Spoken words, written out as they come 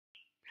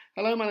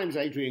Hello, my name's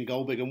Adrian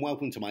Goldberg and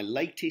welcome to my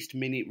latest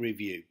minute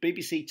review.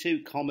 BBC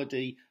Two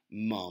comedy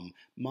Mum.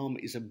 Mum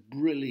is a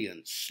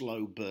brilliant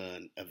slow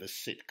burn of a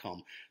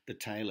sitcom, the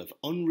tale of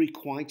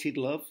unrequited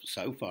love,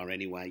 so far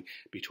anyway,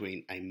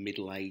 between a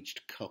middle-aged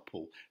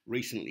couple,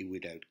 recently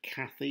widowed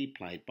Kathy,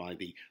 played by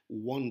the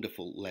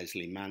wonderful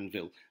Lesley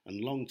Manville,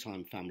 and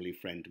longtime family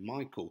friend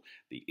Michael,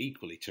 the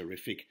equally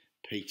terrific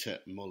Peter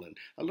Mullan.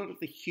 A lot of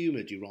the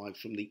humour derives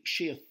from the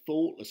sheer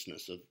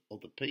thoughtlessness of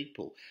other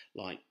people,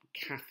 like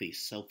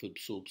Kathy's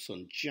self-absorbed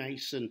son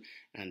Jason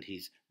and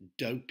his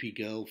dopey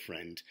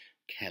girlfriend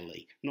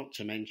Kelly, not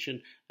to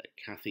mention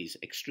Kathy's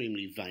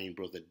extremely vain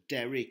brother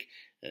Derek,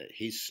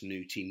 his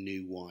snooty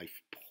new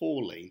wife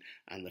Pauline,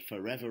 and the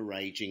forever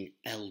raging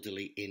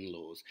elderly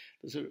in-laws.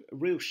 There's a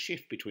real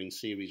shift between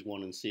Series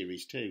 1 and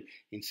Series 2.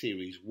 In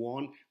Series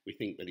 1, we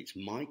think that it's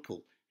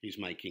Michael who's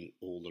making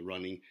all the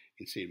running.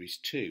 In Series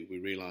 2, we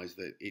realise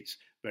that it's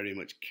very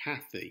much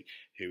Kathy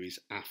who is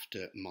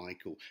after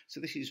Michael. So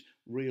this is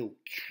real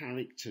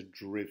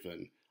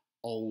character-driven,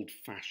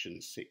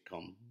 old-fashioned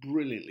sitcom,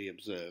 brilliantly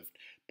observed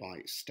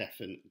by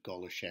Stefan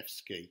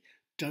Golaszewski.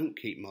 Don't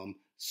keep mum,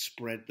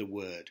 spread the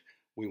word.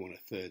 We want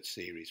a third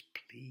series,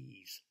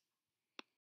 please.